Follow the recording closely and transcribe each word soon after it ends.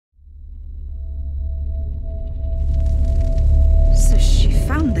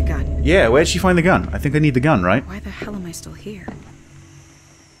Yeah, where'd she find the gun? I think I need the gun, right? Why the hell am I still here?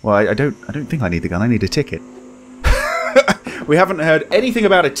 Well, I don't think I need the gun. I need a ticket. We haven't heard anything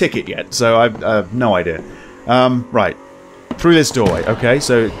about a ticket yet, so I have no idea. Right. Through this doorway. Okay,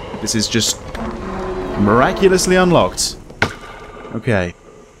 so this is just miraculously unlocked. Okay.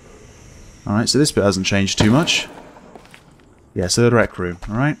 Alright, so this bit hasn't changed too much. Yeah, so the rec room.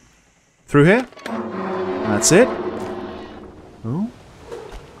 Alright. Through here. That's it. Oh.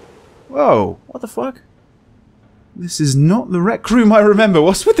 Whoa, what the fuck? This is not the rec room I remember.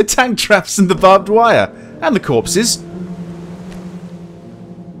 What's with the tank traps and the barbed wire? And the corpses?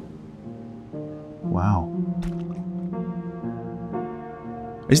 Wow.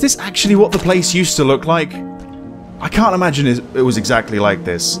 Is this actually what the place used to look like? I can't imagine it was exactly like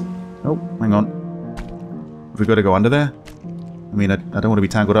this. Oh, hang on. Have we got to go under there? I mean, I don't want to be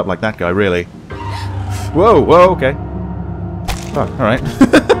tangled up like that guy, really. Whoa, whoa, okay. Oh, alright.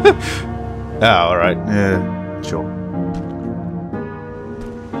 Oh, alright. Sure.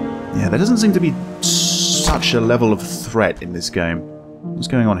 Yeah, there doesn't seem to be such a level of threat in this game. What's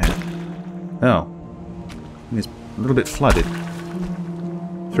going on here? Oh. It's a little bit flooded.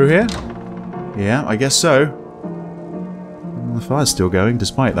 Through here? Yeah, I guess so. Well, the fire's still going,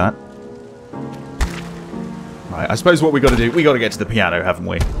 despite that. Right, I suppose what we got to do, we got to get to the piano, haven't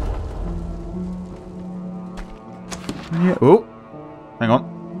we? Yeah. Oh, hang on.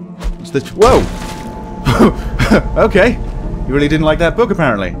 What's this? Whoa! Okay, you really didn't like that book,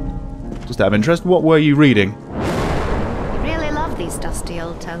 apparently. Just out of interest, what were you reading? You really love these dusty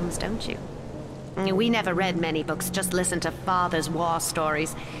old tomes, don't you? We never read many books, just listened to Father's war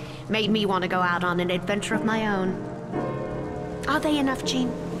stories. Made me want to go out on an adventure of my own. Are they enough,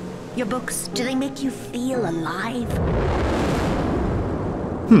 Jean? Your books, do they make you feel alive?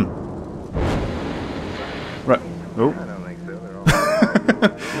 Right. Oh. I don't think so. They're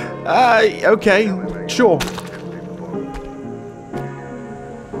all Okay, sure.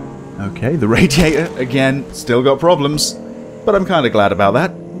 Okay, the radiator, again, still got problems. But I'm kind of glad about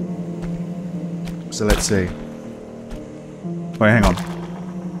that. So let's see. Wait, hang on.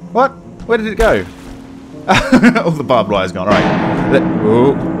 What? Where did it go? Oh, the barbed wire's gone. Alright.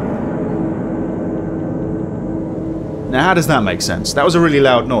 Oh. Now, how does that make sense? That was a really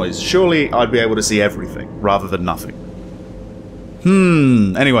loud noise. Surely I'd be able to see everything, rather than nothing.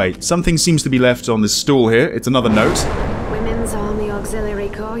 Anyway, something seems to be left on this stool here. It's another note. Women's Army Auxiliary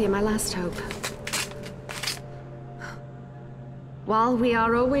Corps, you're my last hope. While we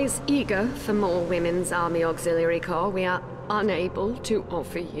are always eager for more Women's Army Auxiliary Corps, we are unable to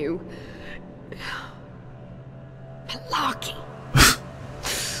offer you... malarkey.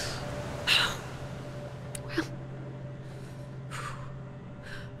 Well...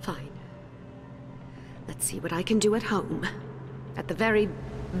 Fine. Let's see what I can do at home. At the very,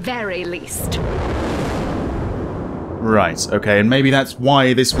 very least. Right, okay, and maybe that's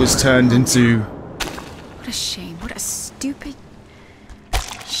why this was turned into... What a shame. What a stupid...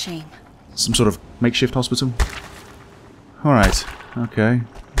 shame. some sort of makeshift hospital? Alright, okay.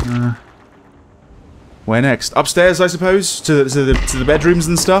 Where next? Upstairs, I suppose? To the bedrooms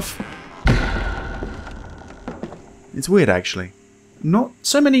and stuff? It's weird, actually. Not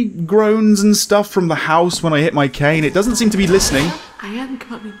so many groans and stuff from the house when I hit my cane. It doesn't seem to be listening. I am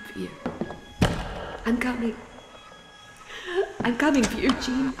coming for you. I'm coming. I'm coming for you,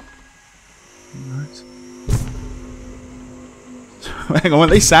 Jean. Alright. Hang on,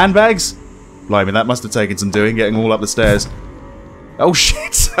 weren't they sandbags? Blimey, that must have taken some doing, getting all up the stairs. Oh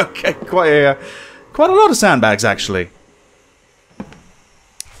shit! Okay, quite a lot of sandbags, actually.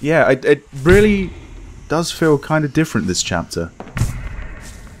 Yeah, it really does feel kind of different, this chapter.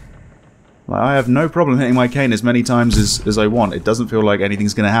 Like, I have no problem hitting my cane as many times as I want. It doesn't feel like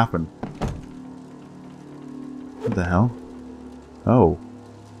anything's going to happen. What the hell? Oh.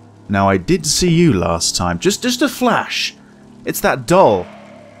 Now, I did see you last time. Just a flash. It's that doll.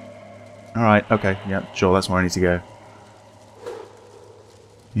 Alright, okay. Yeah, sure, that's where I need to go.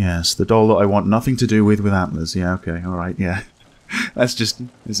 Yes, the doll that I want nothing to do with antlers. Yeah, okay, alright, yeah. Let's just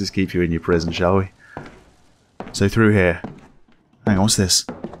keep you in your prison, shall we? So through here. Hang on, what's this?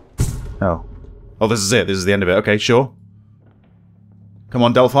 Oh. Oh, this is it. This is the end of it. Okay, sure. Come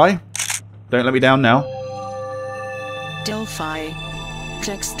on, Delphi. Don't let me down now. Delphi.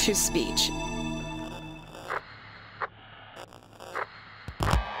 Text to speech.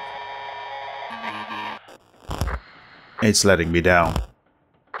 It's letting me down.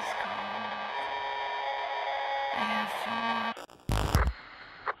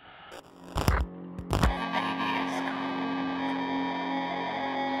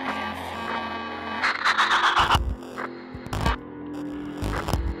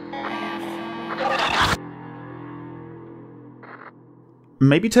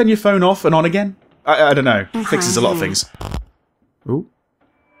 maybe turn your phone off and on again? I don't know. Fixes a lot of things. Ooh.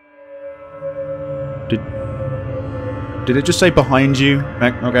 Did it just say behind you?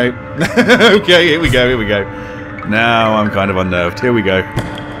 Okay. Okay, here we go, here we go. Now I'm kind of unnerved. Here we go.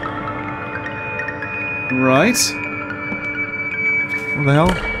 Right. What the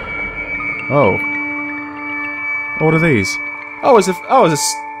hell? Oh. What are these? Oh,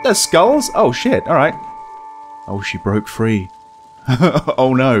 there's skulls? Oh shit, alright. Oh, she broke free.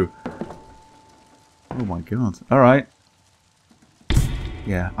 Oh no. Oh my god. Alright.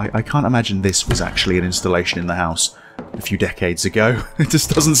 Yeah, I can't imagine this was actually an installation in the house a few decades ago. It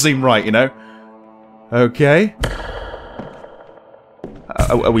just doesn't seem right, you know? Okay.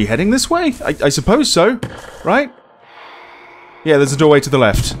 Are we heading this way? I suppose so, right? Yeah, there's a doorway to the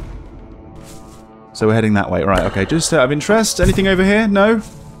left. So we're heading that way. Right, okay, just out of interest. Anything over here? No?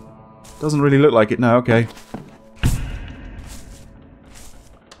 Doesn't really look like it. No, okay.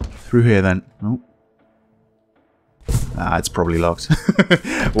 Through here then. Oh. Ah, it's probably locked.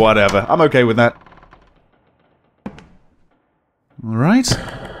 Whatever. I'm okay with that. Alright.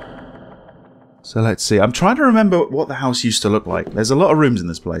 So let's see. I'm trying to remember what the house used to look like. There's a lot of rooms in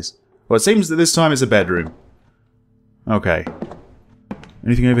this place. Well, it seems that this time it's a bedroom. Okay.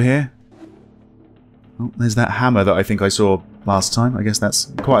 Anything over here? Oh, there's that hammer that I think I saw last time. I guess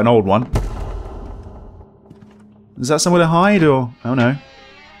that's quite an old one. Is that somewhere to hide, or... Oh no.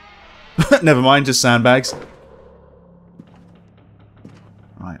 Never mind, just sandbags.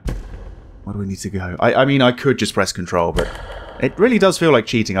 Right. Where do we need to go? I mean, I could just press control, but... It really does feel like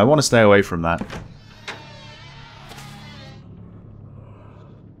cheating. I want to stay away from that.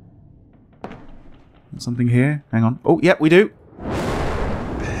 Something here? Hang on. Oh, yep, we do.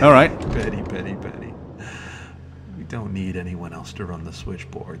 Alright. Betty. We don't need anyone else to run the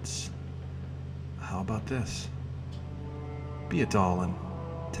switchboards. How about this? Be a doll and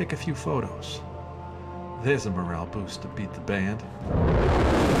take a few photos. There's a morale boost to beat the band.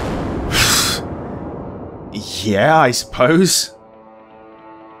 Yeah, I suppose.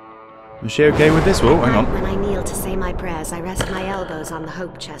 Is she okay with this? Whoa, hang on. When I kneel to say my prayers, I rest my elbows on the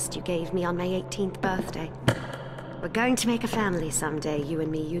hope chest you gave me on my 18th birthday. We're going to make a family someday, you and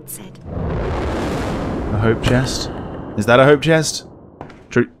me, you'd said. A hope chest? Is that a hope chest?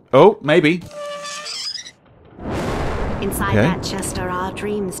 True. Oh, maybe. Inside that chest are our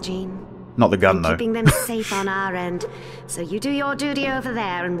dreams, Jean. Not the gun, though. Keeping them safe on our end. So you do your duty over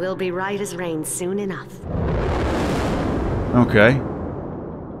there, and we'll be right as rain soon enough. Okay.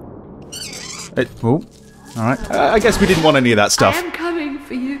 Oh, alright. I guess we didn't want any of that stuff. I am coming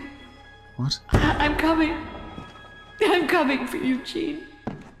for you. What? I'm coming. I'm coming for you, Jean.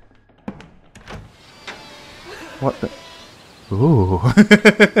 What the... Ooh.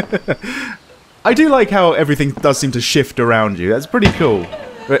 I do like how everything does seem to shift around you. That's pretty cool.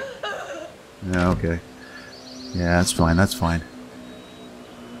 But... Yeah, okay. Yeah, that's fine, that's fine.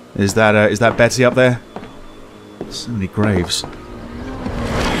 Is that Betty up there? So many graves.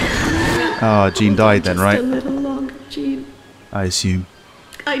 Oh, Jean died then, right? Just a little longer, Jean. I assume.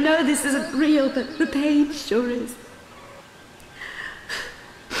 I know this isn't real, but the pain sure is.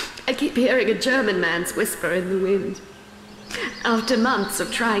 I keep hearing a German man's whisper in the wind. After months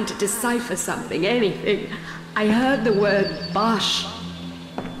of trying to decipher something, anything, I heard the word Bosch.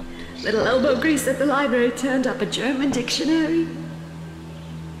 Little elbow grease at the library turned up a German dictionary.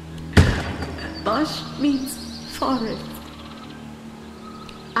 Bosch means forest.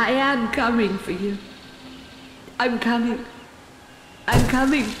 I am coming for you. I'm coming. I'm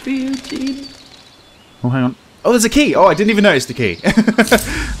coming for you, Jean. Oh, hang on. Oh, there's a key! Oh, I didn't even notice the key.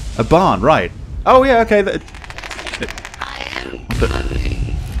 A barn, right. Oh, yeah, okay.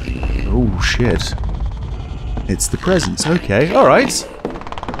 Oh, shit. It's the presents. Okay, alright.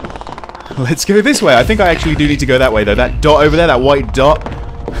 Let's go this way. I think I actually do need to go that way, though. That dot over there, that white dot.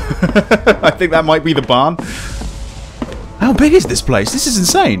 I think that might be the barn. How big is this place? This is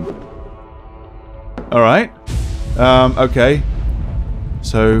insane. Alright. Okay.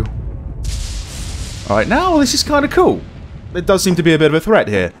 So... Alright, now this is kind of cool. There does seem to be a bit of a threat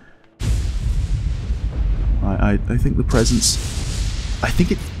here. I think the presence... I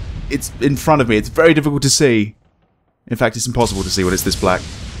think it's in front of me. It's very difficult to see. In fact, it's impossible to see when it's this black.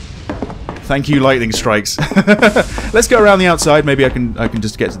 Thank you, lightning strikes. Let's go around the outside. Maybe I can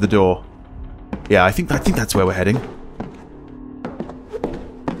just get to the door. Yeah, I think that's where we're heading.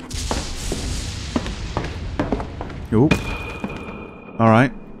 Ooh.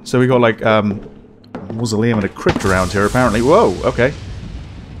 Alright. So we got like a mausoleum and a crypt around here apparently. Whoa, okay.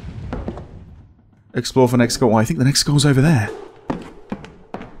 Explore for next goal. Oh, I think the next goal's over there.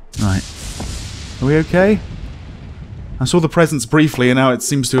 Right. Are we okay? I saw the presence briefly and now it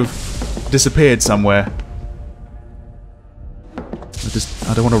seems to have disappeared somewhere.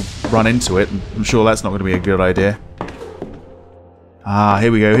 I don't want to run into it. I'm sure that's not going to be a good idea. Ah,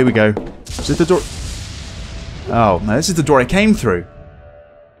 here we go, here we go. Is this the door? Oh, no, this is the door I came through.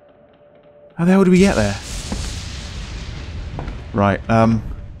 How the hell do we get there? Right, Well,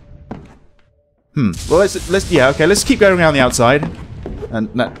 let's keep going around the outside. And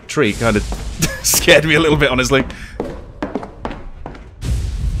that tree kind of scared me a little bit, honestly.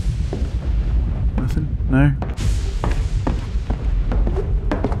 Nothing? No?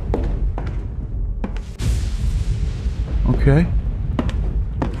 Okay.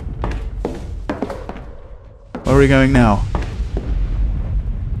 Where are we going now?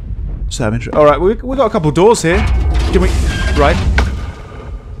 Alright, we got a couple of doors here. Can we... Right.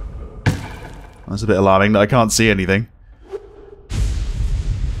 That's a bit alarming that I can't see anything.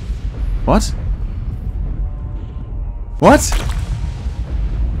 What? What?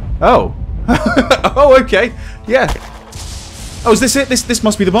 Oh. Oh, okay. Yeah. Oh, is this it? This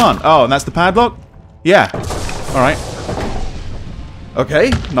must be the barn. Oh, and that's the padlock? Yeah. Alright. Okay.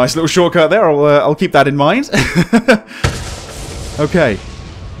 Nice little shortcut there. I'll keep that in mind. Okay.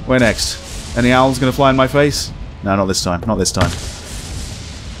 Where next? Any owls gonna fly in my face? No, not this time. Not this time.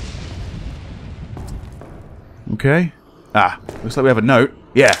 Okay. Ah, looks like we have a note.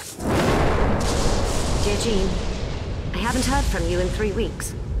 Yeah. Dear Jean, I haven't heard from you in 3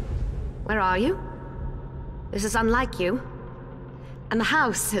 weeks. Where are you? This is unlike you. And the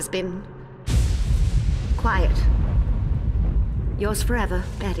house has been... quiet. Yours forever,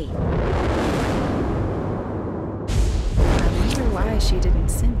 Betty. I wonder why she didn't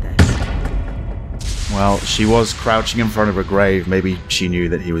send this. Well, she was crouching in front of a grave. Maybe she knew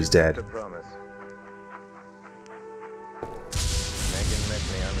that he was dead.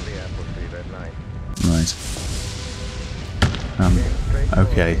 Right.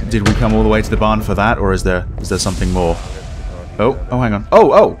 Okay. Did we come all the way to the barn for that, or is there something more? Oh, hang on.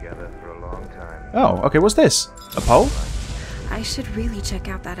 Oh! Oh, okay, what's this? A pole? I should really check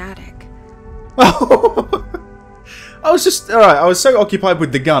out that attic. Oh! I was just... Alright, I was so occupied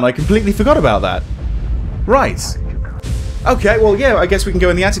with the gun, I completely forgot about that. Right. Okay, well, yeah, I guess we can go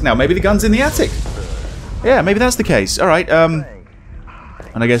in the attic now. Maybe the gun's in the attic. Yeah, maybe that's the case. Alright, and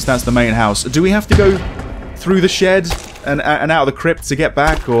I guess that's the main house. Do we have to go through the shed and out of the crypt to get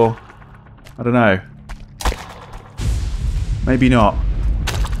back, or... I don't know. Maybe not.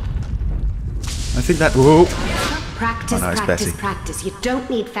 I think that... Whoa. Practice, Oh, no, practice, practice. You don't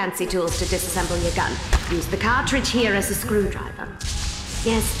need fancy tools to disassemble your gun. Use the cartridge here as a screwdriver.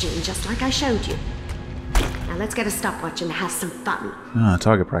 Yes, Jean, just like I showed you. Now let's get a stopwatch and have some fun. Ah,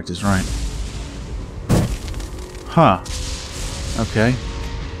 target practice, right. Huh. Okay.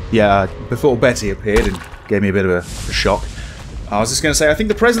 Yeah, before Betty appeared and gave me a bit of a shock. I was just going to say, I think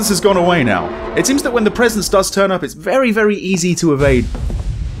the presence has gone away now. It seems that when the presence does turn up, it's very, very easy to evade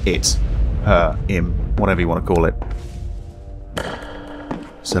it. Her, him, whatever you want to call it.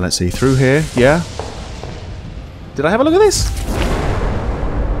 So let's see, through here, yeah? Did I have a look at this?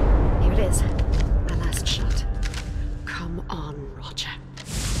 Here it is. My last shot. Come on, Roger.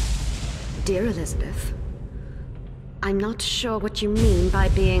 Dear Elizabeth, I'm not sure what you mean by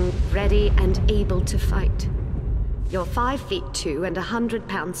being ready and able to fight. You're 5'2" and 100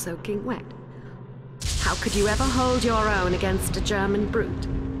 pounds soaking wet. How could you ever hold your own against a German brute?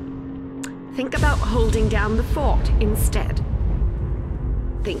 Think about holding down the fort instead.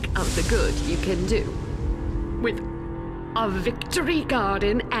 Think of the good you can do. With a victory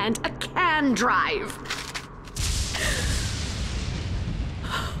garden and a can drive.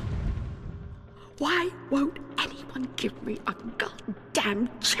 Why won't anyone give me a goddamn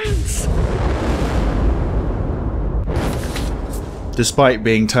chance? Despite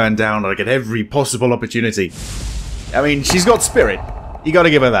being turned down like at every possible opportunity. I mean, she's got spirit. You gotta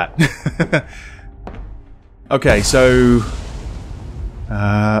give her that. Okay, so...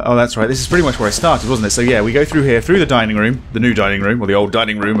 oh, that's right. This is pretty much where I started, wasn't it? So yeah, we go through here, through the dining room. The new dining room, or the old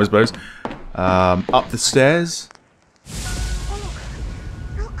dining room, I suppose. Up the stairs.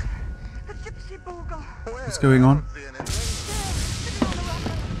 What's going on?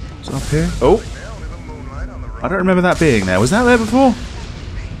 What's up here? Oh! I don't remember that being there. Was that there before?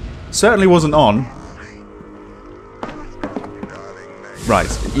 Certainly wasn't on. Right.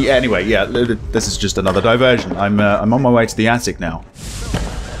 Yeah, anyway, yeah, this is just another diversion. I'm on my way to the attic now.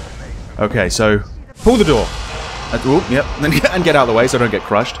 Okay, so pull the door. Oh, yep, and get out of the way so I don't get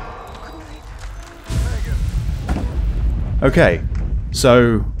crushed. Okay,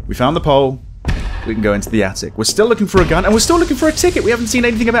 so we found the pole. We can go into the attic. We're still looking for a gun, and we're still looking for a ticket. We haven't seen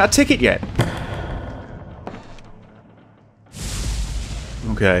anything about a ticket yet.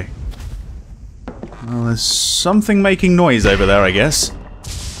 Okay. Well, there's something making noise over there, I guess.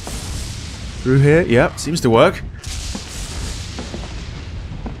 Through here? Yep, seems to work.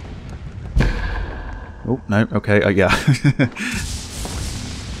 Oh, no, okay, yeah.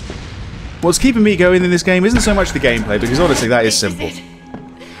 What's keeping me going in this game isn't so much the gameplay, because honestly, that is simple. Is it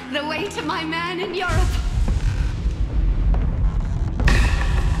the way to my man in Europe?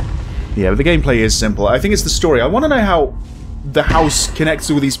 Yeah, but the gameplay is simple. I think it's the story. I want to know how the house connects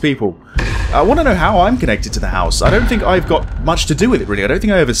to all these people. I want to know how I'm connected to the house. I don't think I've got much to do with it, really. I don't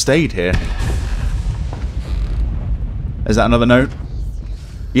think I ever stayed here. Is that another note?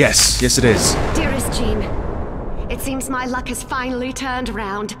 Yes, yes it is. Dearest Jean, it seems my luck has finally turned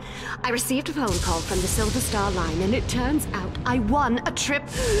around. I received a phone call from the Silver Star line, and it turns out I won a trip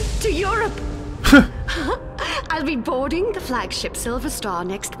to Europe. I'll be boarding the flagship Silver Star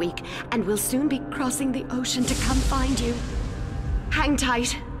next week, and will soon be crossing the ocean to come find you. Hang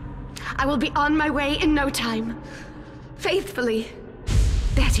tight. I will be on my way in no time. Faithfully,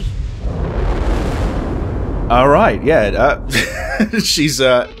 Betty. Alright, yeah. She's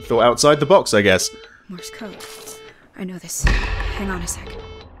thought outside the box, I guess. Morse code. I know this. Hang on a sec.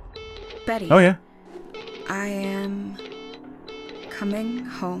 Betty. Oh, yeah. I am coming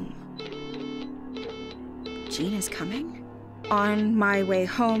home. Jean is coming? On my way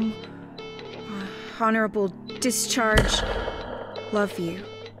home. Honorable discharge. Love you.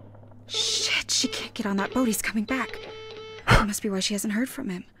 Shit, she can't get on that boat. He's coming back. That must be why she hasn't heard from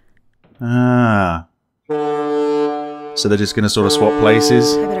him. Ah. So they're just going to sort of swap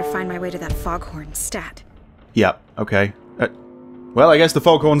places? I better find my way to that foghorn stat. Yep, okay. Well, I guess the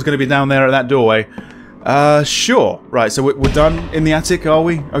foghorn's going to be down there at that doorway. Sure. Right, so we're done in the attic, are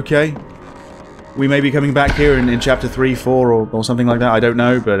we? Okay. We may be coming back here in chapter 3, 4, or something like that. I don't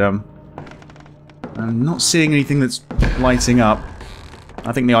know, but I'm not seeing anything that's lighting up.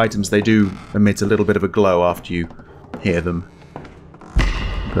 I think the items, they do emit a little bit of a glow after you hear them.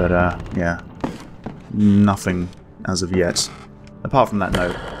 But, yeah. Nothing as of yet. Apart from that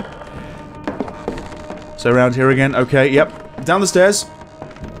note. So around here again. Okay, yep. Down the stairs.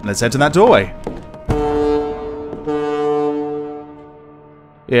 Let's head to that doorway.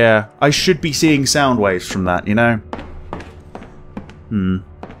 Yeah, I should be seeing sound waves from that, you know?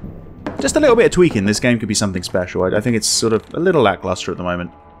 Just a little bit of tweaking. This game could be something special. I think it's sort of a little lackluster at the moment.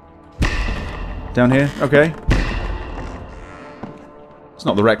 Down here? Okay. It's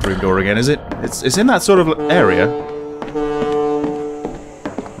not the rec room door again, is it? It's in that sort of area.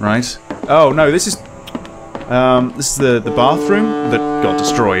 Right. Oh, no, this is the bathroom that got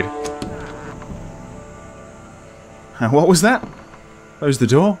destroyed. What was that? Close the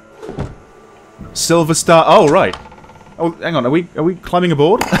door. Silver Star. Oh, right. Oh, hang on. Are we climbing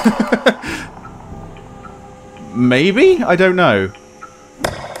aboard? Maybe? I don't know.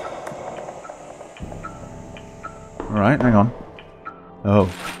 Alright, hang on. Oh.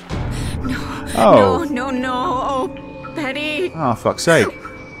 No. Oh. No. Oh, Betty. Oh, fuck's sake.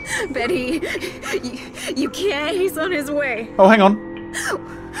 Betty, you can't. He's on his way. Oh, hang on.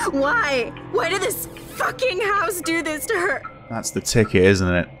 Why? Why did this fucking house do this to her? That's the ticket,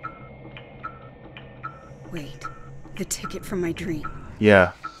 isn't it? Wait. The ticket from my dream.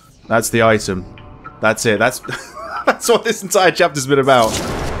 Yeah. That's the item. That's it. That's that's what this entire chapter's been about.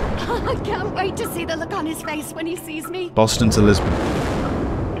 I can't wait to see the look on his face when he sees me. Boston to Lisbon.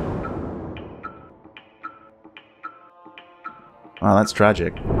 Wow, that's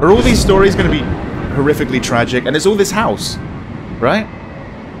tragic. Are all these stories going to be horrifically tragic? And it's all this house, right?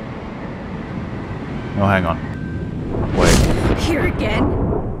 Oh, hang on. Wait. Here again?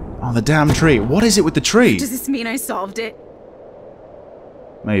 Oh, the damn tree. What is it with the tree? Does this mean I solved it?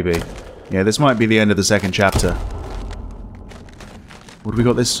 Maybe. Yeah, this might be the end of the second chapter. What have we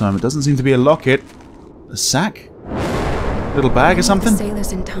got this time? It doesn't seem to be a locket. A sack? Little bag or something? The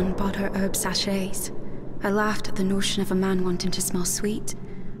sailors in town bought her herb sachets. I laughed at the notion of a man wanting to smell sweet,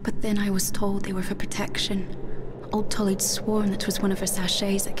 but then I was told they were for protection. Old Tully'd sworn that 'twas one of her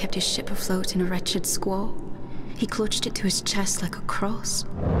sachets that kept his ship afloat in a wretched squall. He clutched it to his chest like a cross.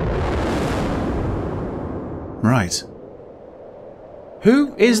 Right.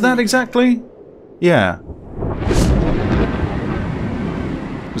 Who is that exactly? Yeah.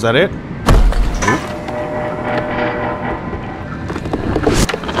 Was that it?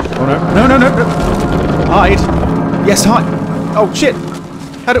 Oh no. No. Hide. Yes, hide. Oh shit.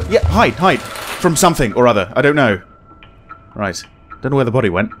 How do... Yeah, hide. From something or other. I don't know. Right. Don't know where the body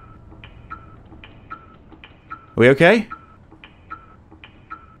went. Are we okay?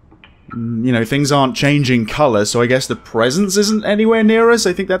 You know, things aren't changing colour, so I guess the presence isn't anywhere near us.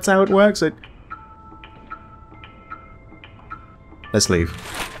 I think that's how it works. Let's leave.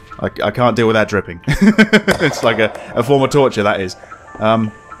 I can't deal with that dripping. It's like a form of torture, that is.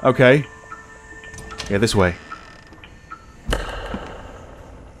 Okay. Yeah, this way.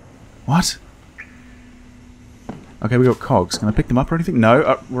 What? Okay, we got cogs. Can I pick them up or anything?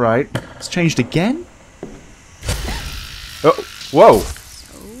 No. Right. It's changed again? Oh, whoa!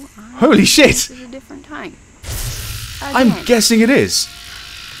 Holy shit! This is a different time. I'm guessing it is.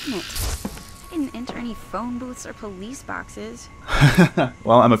 Didn't enter any phone booths or police boxes.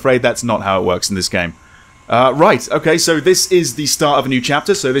 Well, I'm afraid that's not how it works in this game. Right, okay, so this is the start of a new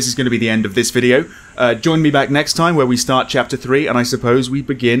chapter, so this is going to be the end of this video. Join me back next time where we start chapter 3, and I suppose we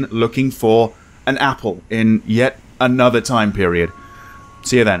begin looking for an apple in yet another time period.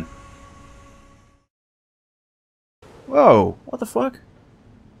 See you then. Whoa, what the fuck?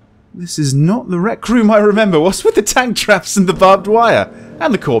 This is not the rec room I remember. What's with the tank traps and the barbed wire?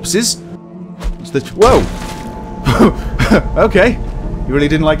 And the corpses? What's the... Whoa! Okay. You really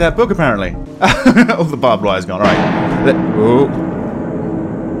didn't like that book, apparently. All the barbed wire's gone. Alright. Oh.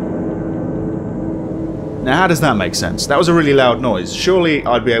 Now, how does that make sense? That was a really loud noise. Surely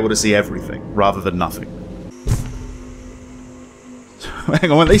I'd be able to see everything, rather than nothing.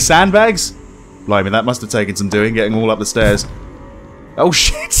 Hang on, weren't they sandbags? Blimey, that must have taken some doing, getting all up the stairs. Oh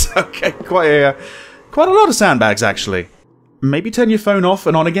shit! Okay, quite a lot of sandbags, actually. Maybe turn your phone off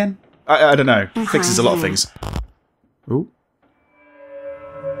and on again? I don't know. Fixes a lot of things. Ooh.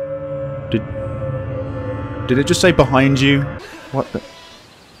 Did it just say behind you? What the...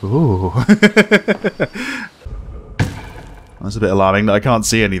 Ooh. That's a bit alarming that I can't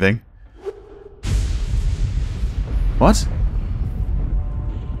see anything. What?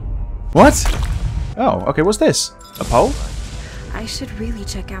 What? Oh, okay, what's this? A pole? I should really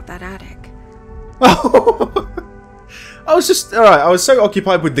check out that attic. Oh! I was just... Alright, I was so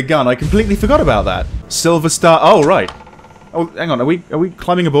occupied with the gun, I completely forgot about that. Silver Star... Oh, right. Oh, hang on, are we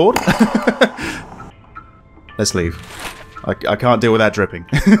climbing aboard? Let's leave. I can't deal with that dripping.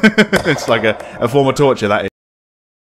 It's like a form of torture, that is.